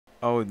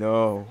Oh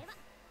no.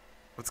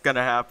 What's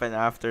gonna happen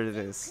after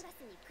this?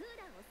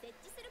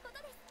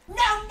 No,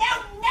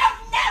 no, no,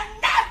 no,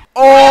 no!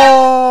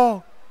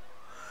 Oh!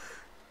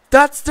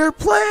 That's their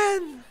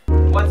plan!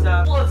 What's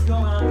up? What's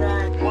going on,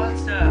 guys?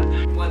 What's up?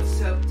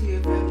 What's up,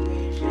 TFM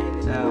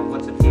Nation?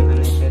 What's up, TFM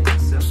Nation?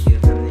 What's up,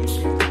 TFM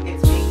Nation?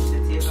 It's me, the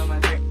TFM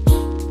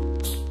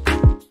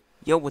Monster.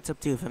 Yo, what's up,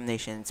 TFM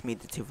Nation? It's me,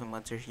 the TFM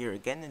Monster here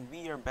again, and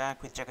we are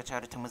back with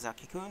Jaku-chara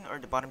Tomozaki-kun, or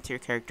the bottom tier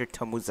character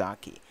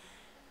Tomozaki.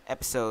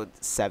 Episode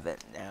 7.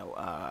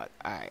 Now,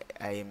 I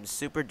am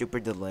super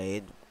duper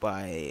delayed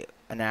by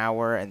an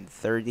hour and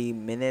 30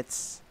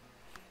 minutes.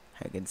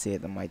 I can see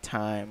it on my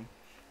time.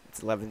 It's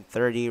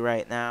 11:30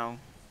 right now.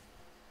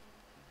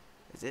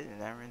 Is it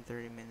an hour and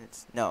 30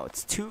 minutes? No,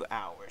 it's 2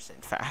 hours,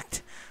 in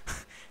fact.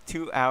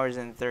 2 hours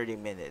and 30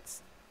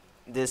 minutes.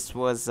 This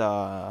was,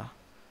 I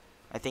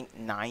think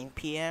 9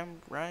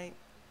 p.m., right?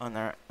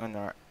 On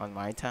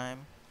my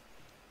time.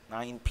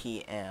 9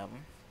 p.m.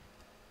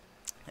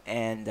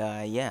 And,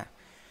 yeah.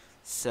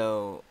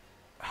 So,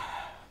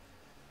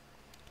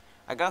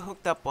 I got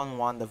hooked up on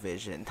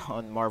WandaVision,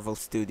 on Marvel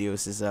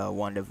Studios'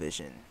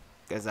 WandaVision,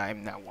 because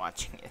I'm not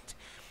watching it.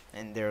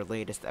 And their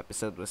latest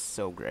episode was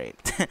so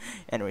great.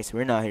 Anyways,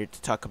 we're not here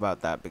to talk about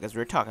that, because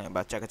we're talking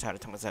about Jaku-chara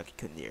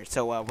Tomozaki-kun here.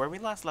 So, where we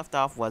last left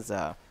off was,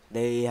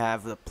 they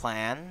have the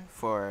plan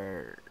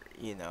for,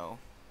 you know,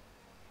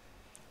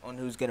 on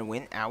who's gonna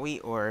win, Aoi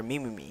or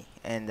MIMIMI.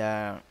 And,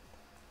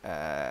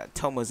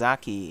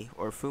 Tomozaki,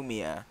 or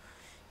Fumiya,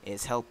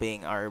 is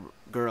helping our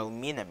girl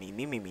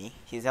MIMIMI.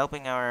 He's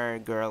helping our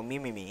girl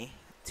MIMIMI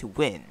to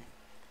win.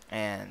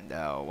 And,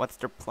 what's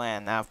their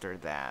plan after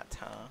that,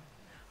 huh?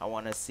 I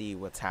want to see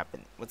what's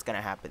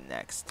gonna happen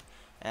next.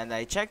 And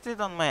I checked it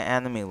on my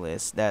anime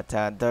list that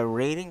the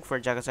rating for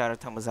Jaku-chara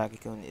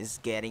Tomozaki-kun is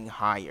getting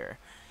higher.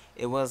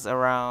 It was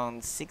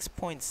around 6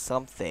 point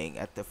something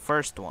at the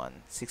first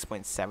one,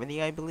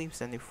 6.70 I believe,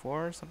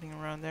 74 something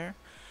around there,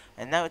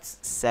 and now it's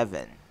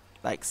 7,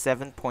 like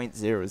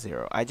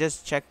 7.00. I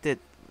just checked it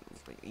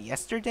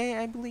yesterday,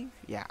 I believe.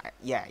 Yeah,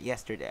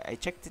 yesterday. I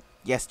checked it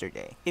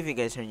yesterday. If you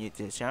guys are new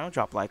to this channel,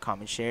 drop a like,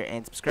 comment, share,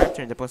 and subscribe.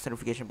 Turn the post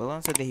notification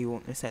bell so that you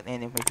won't miss out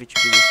any of my future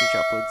videos, future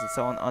uploads, and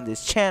so on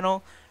this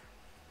channel.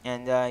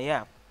 And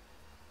yeah,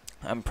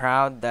 I'm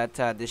proud that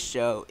this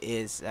show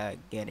is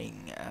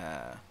getting,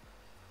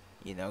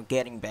 you know,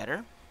 getting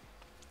better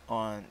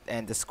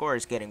and the score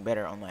is getting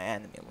better on my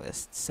anime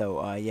list.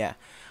 So yeah,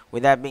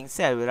 with that being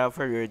said, without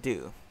further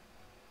ado,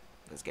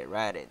 let's get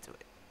right into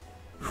it.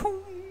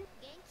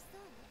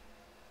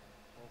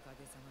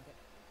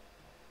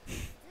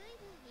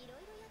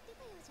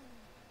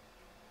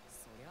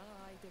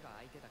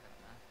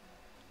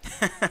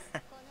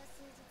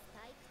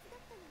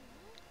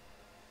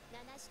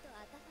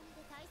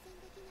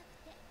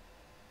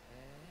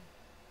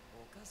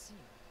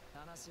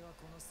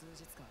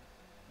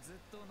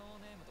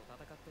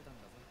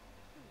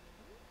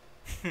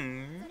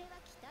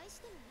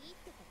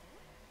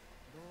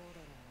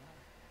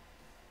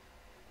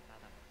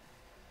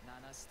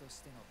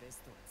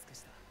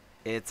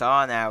 It's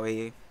on,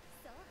 Aoi.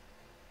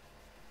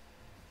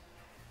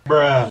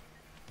 Bruh.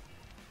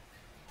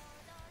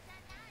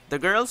 The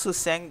girls who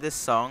sang this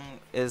song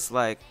is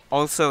like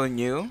also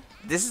new.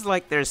 This is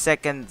like their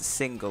second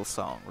single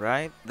song,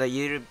 right? The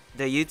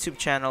YouTube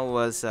channel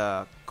was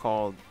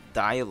called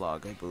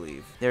Dialogue, I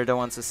believe. They're the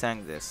ones who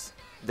sang this,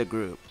 the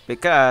group.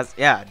 Because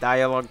yeah,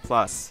 Dialogue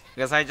Plus.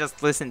 Because I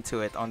just listened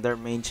to it on their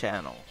main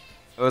channel.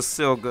 It was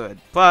so good.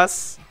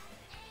 Plus,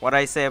 what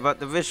I say about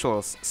the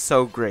visuals,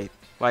 so great.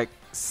 Like,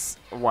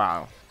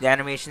 wow. The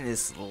animation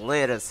is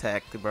lit as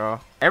heck,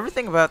 bro.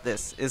 Everything about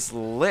this is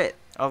lit.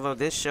 Although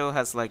this show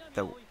has like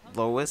the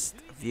lowest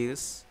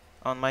views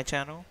on my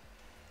channel,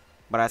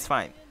 but that's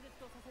fine.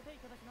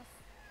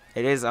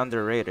 It is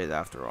underrated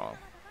after all.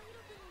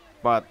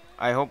 But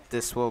I hope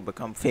this will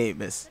become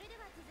famous.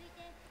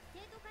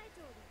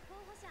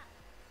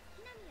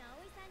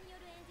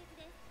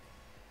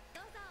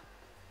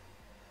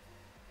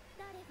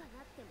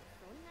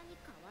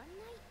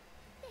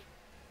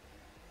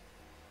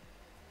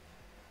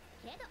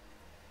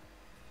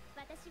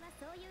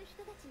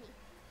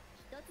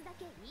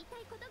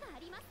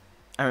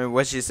 I mean,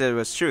 what she said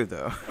was true,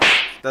 though.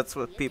 That's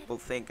what people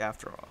think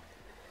after all.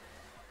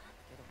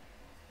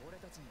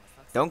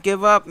 Don't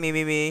give up,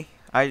 MIMIMI.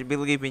 I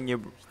believe in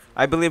you.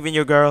 I believe in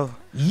you, girl.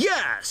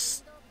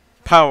 Yes!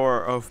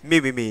 Power of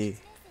MIMIMI.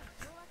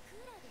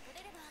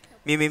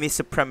 MIMIMI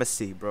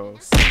supremacy,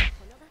 bros.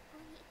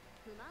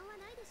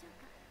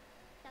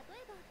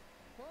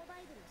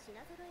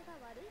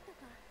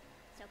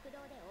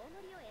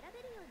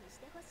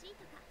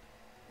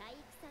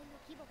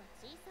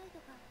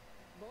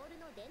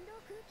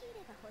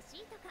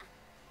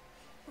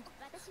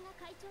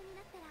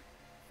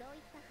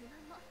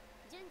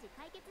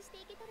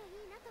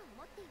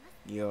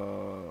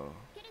 Yo.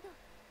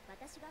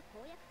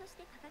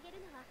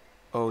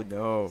 Oh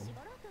no.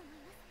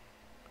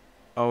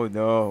 Oh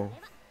no.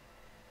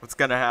 What's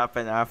gonna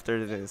happen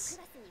after this?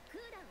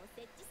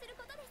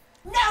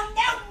 No,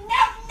 no,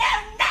 no, no,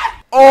 no!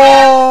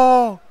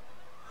 Oh!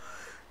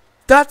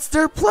 That's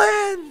their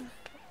plan!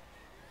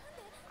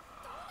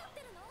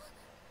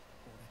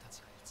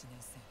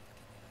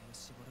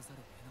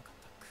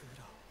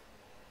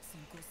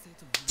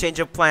 Change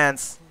of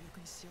plans.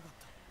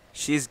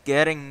 She's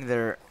getting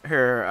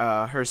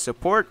her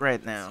support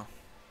right now.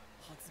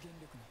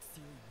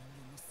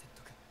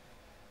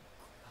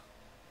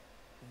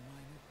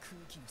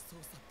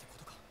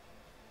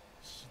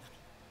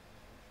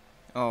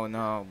 Oh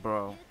no,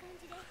 bro.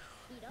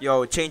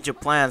 Yo, change of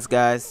plans,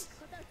 guys.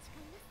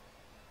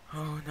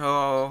 Oh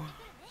no.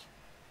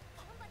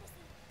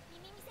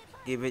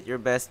 Give it your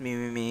best,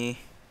 MIMIMI.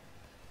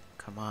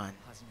 Come on.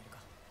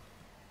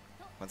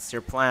 What's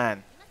your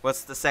plan?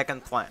 What's the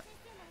second plan?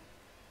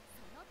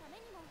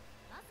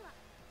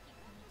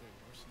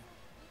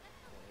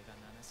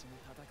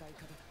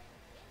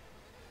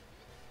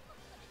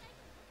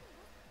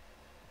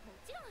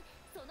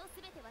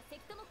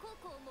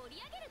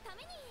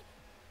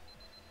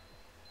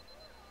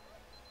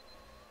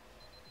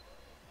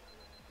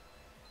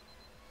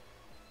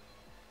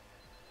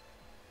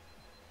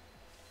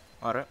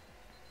 Alright.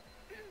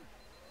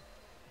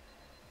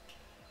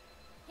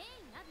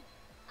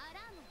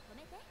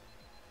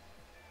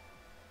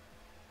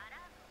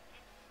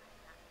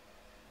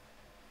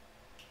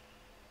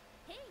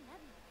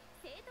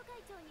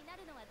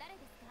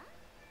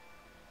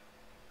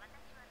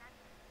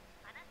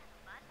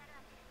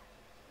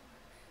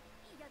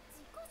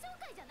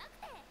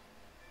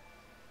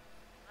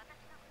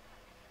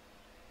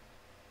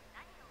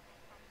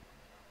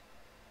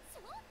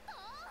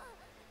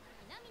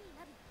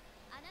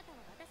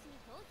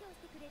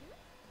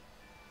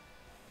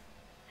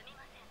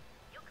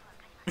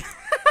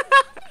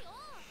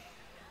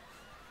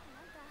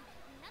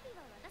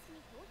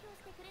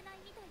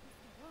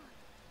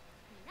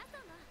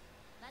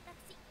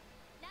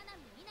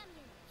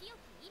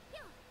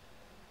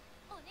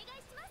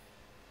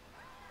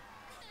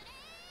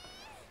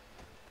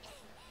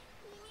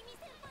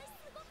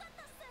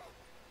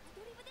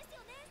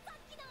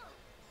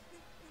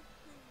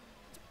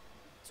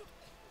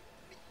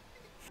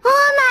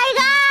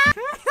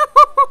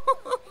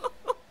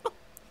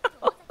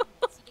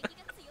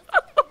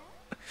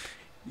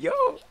 Yo,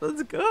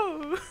 let's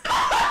go.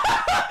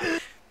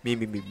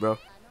 MIMIMI, bro.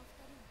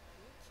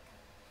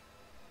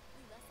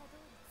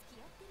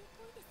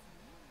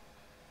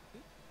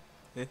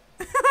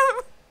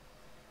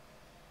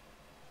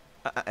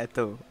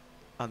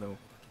 あの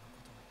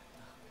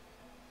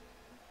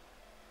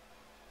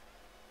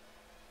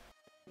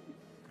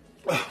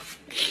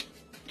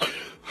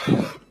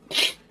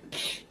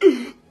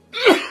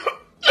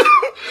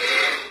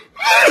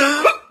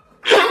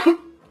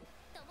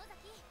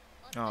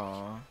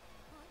Aww.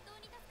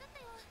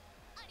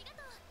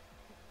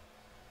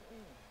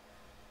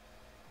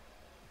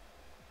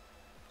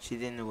 She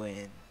didn't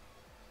win.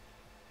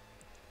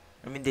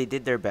 I mean, they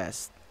did their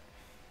best.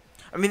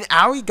 I mean,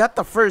 Aoi got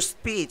the first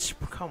speech.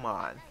 Come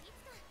on.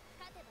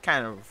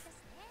 Kind of.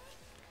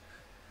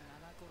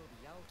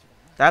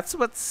 That's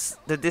what's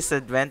the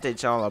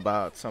disadvantage all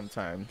about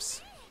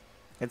sometimes.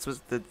 That's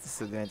what the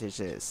disadvantage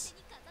is.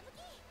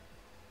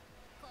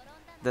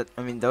 That,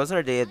 I mean, those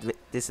are the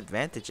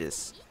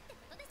disadvantages.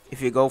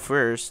 If you go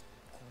first,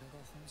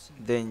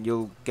 then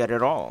you'll get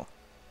it all.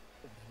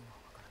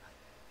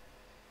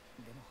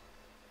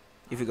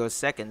 If you go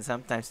second,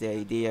 sometimes the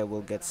idea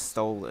will get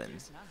stolen.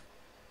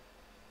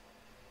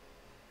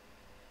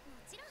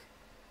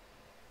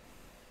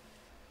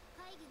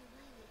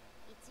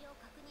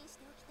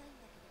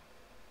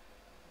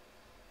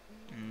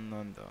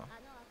 Nanda.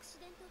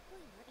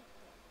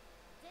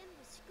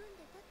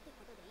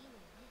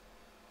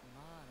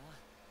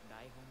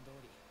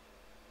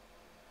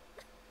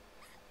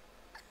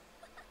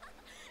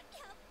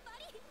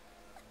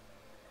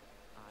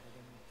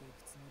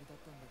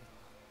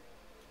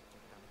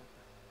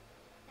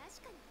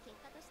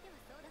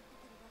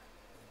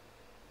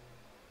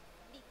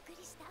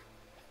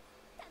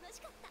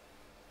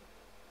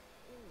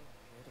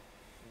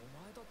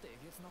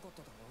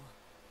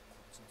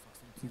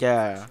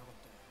 Yeah.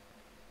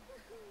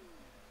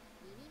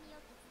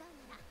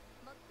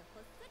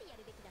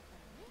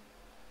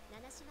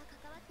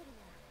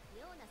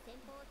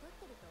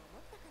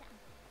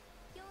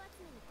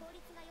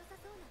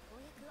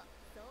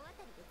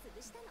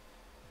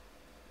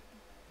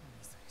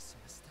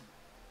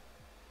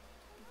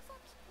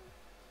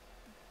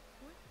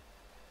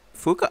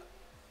 Fuka.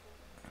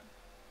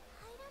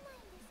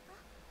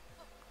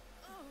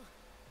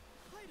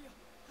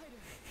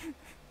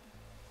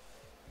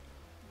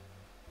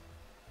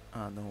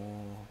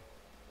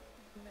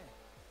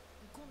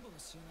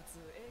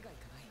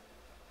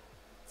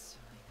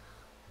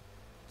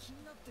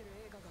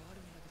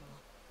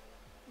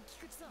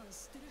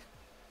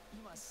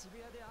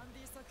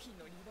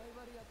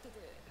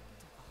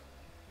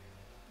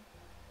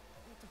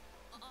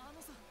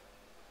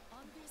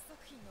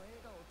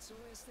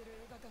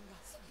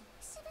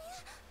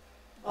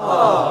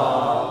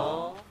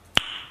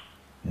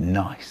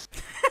 ナイス。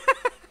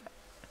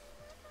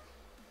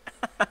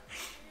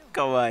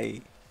かわい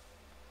い。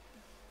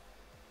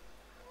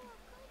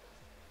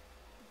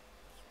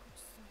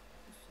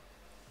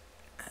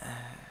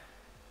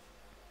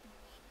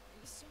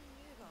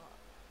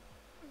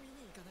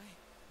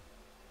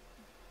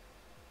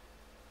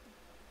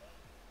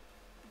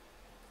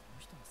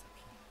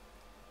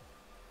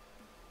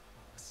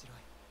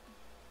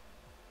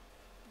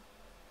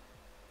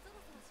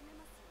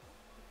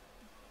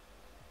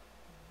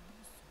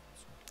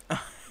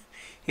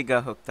He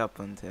got hooked up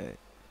on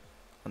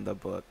the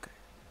book.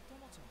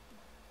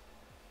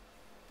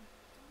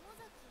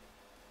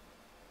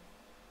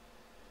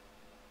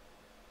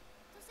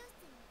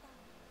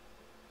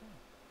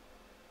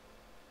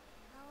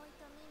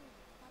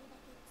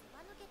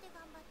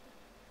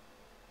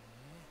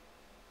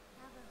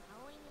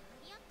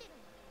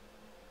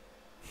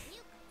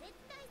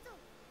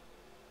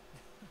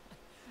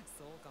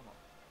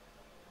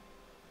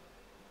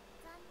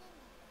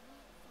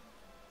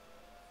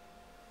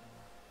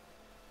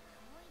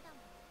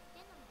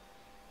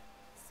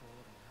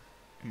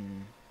 う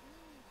ん。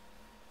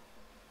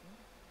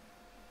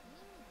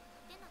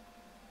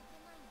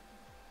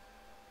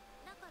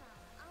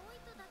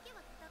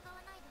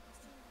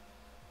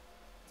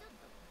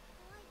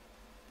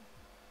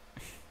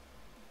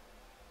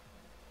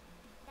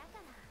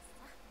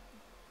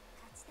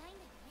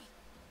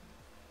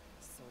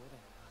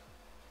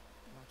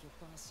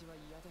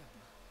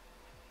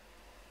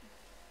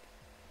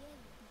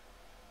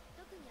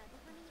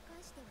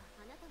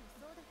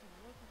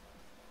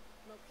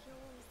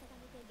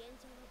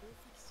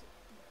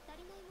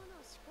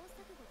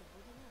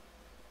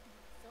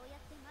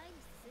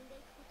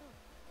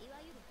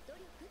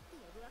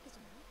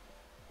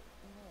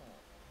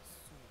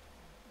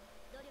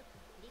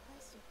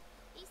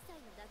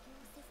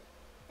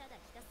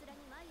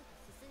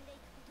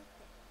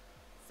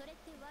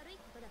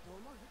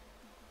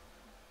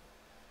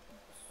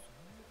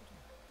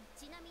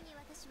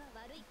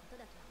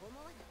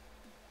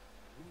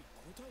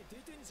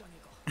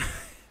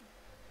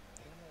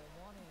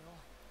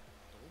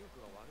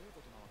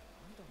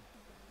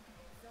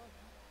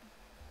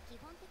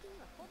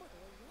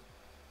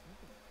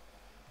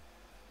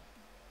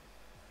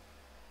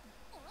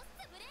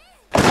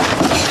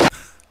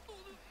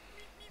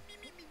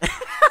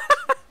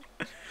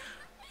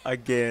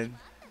Again.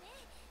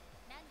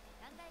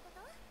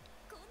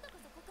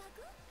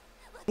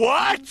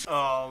 What?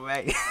 Oh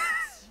man.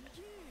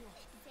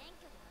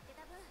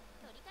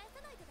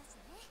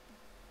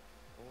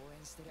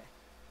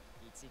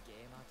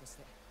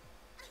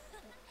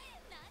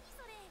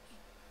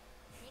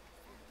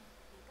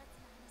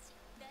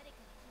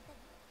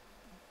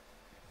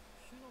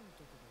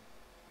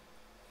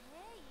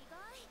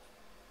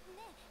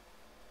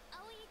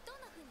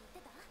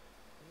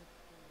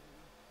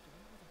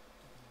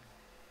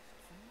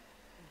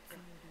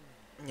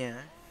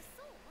 Yeah.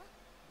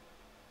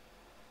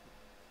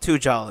 Too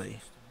jolly.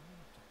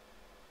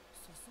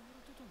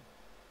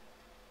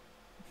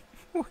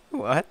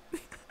 What?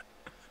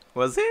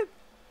 Was it?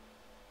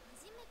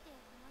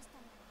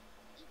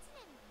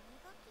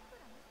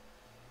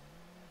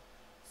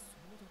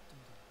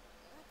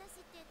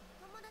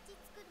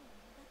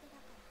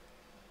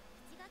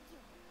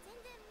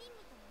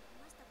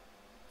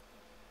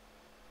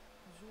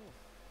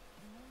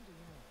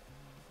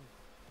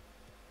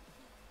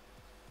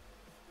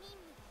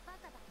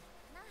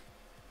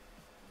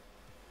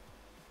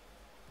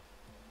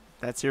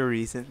 That's your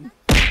reason?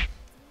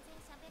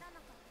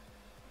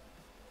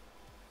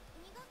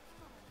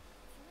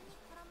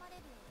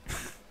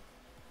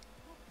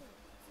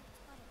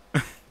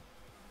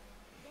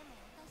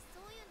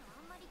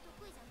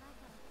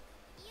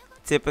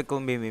 Typical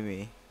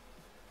MIMIMI.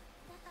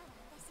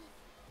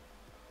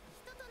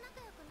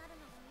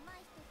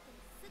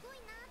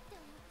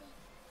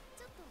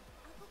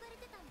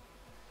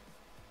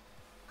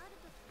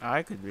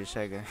 I could wish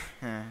I could.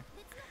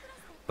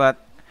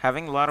 But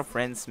having a lot of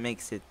friends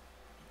makes it,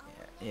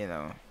 you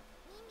know,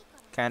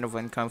 kind of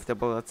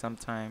uncomfortable at some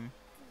time.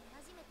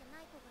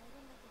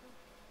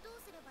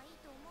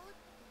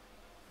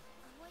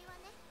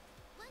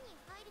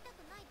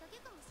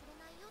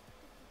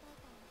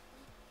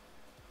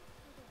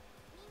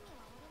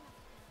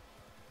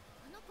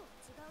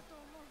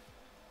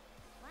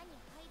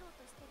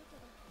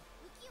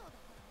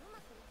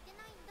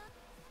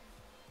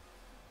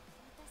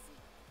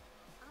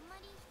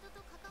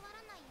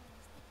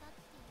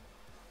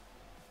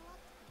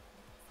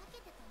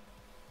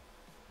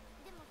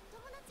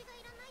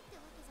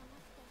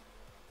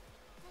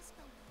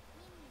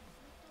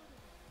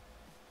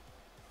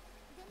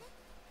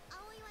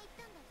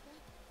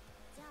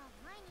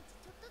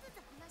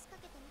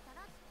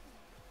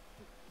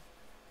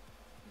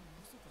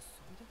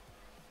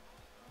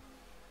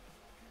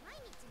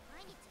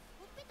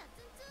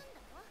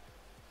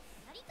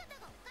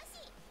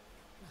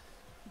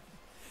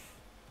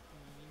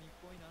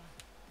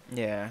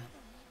 Yeah.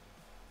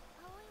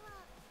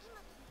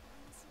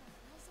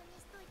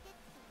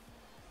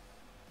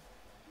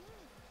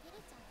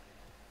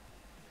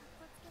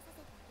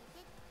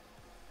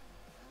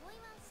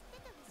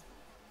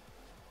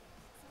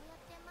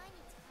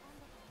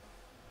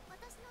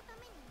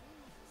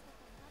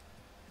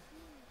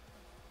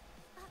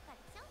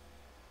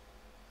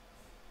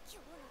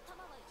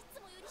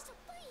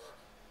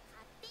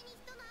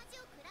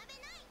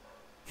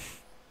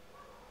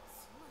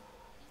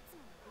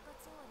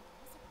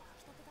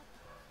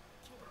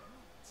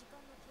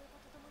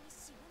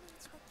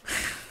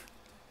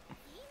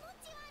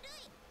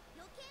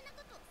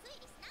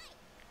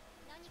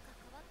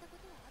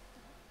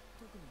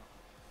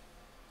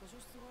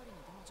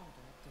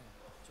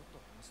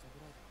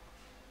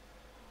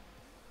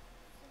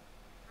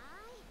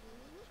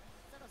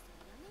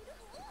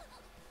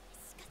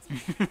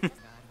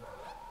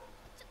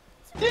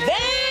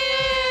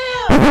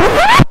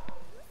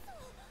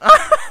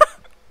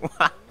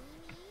 What?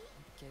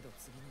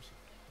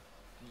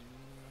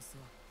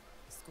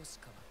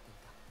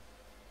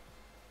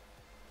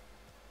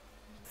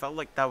 Felt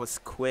like that was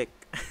quick,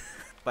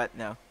 but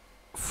no.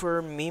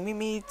 For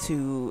Mimimi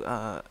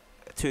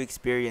to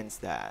experience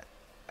that,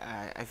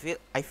 I feel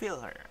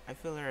her. I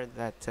feel her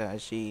that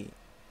she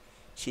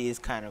is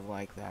kind of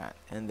like that,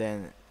 and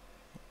then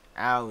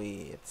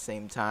Aoi at the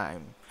same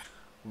time.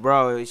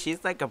 Bro,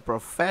 she's like a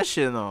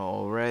professional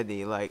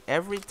already. Like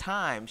every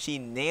time she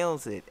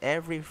nails it,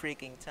 every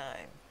freaking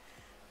time.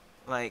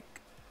 Like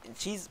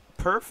she's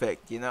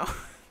perfect, you know.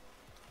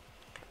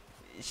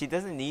 She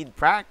doesn't need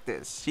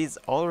practice. She's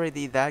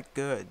already that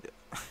good.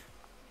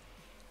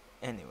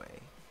 Anyway,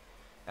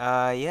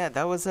 yeah,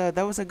 that was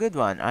a good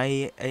one.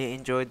 I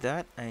enjoyed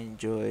that. I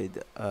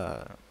enjoyed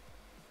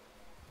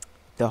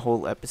the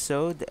whole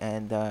episode,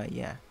 and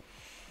yeah.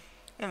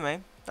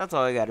 Anyway, that's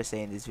all I gotta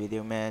say in this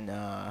video, man.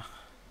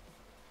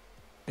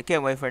 I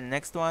can't wait for the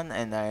next one,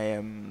 and I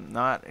am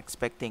not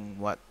expecting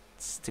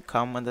what's to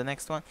come on the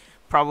next one.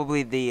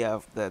 Probably the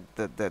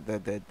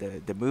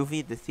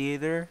movie, the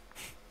theater.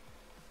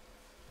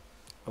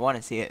 I want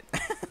to see it.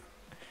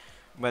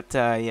 But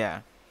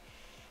yeah.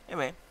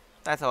 Anyway,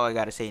 that's all I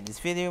gotta say in this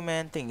video,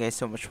 man. Thank you guys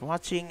so much for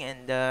watching,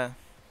 and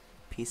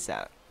peace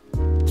out.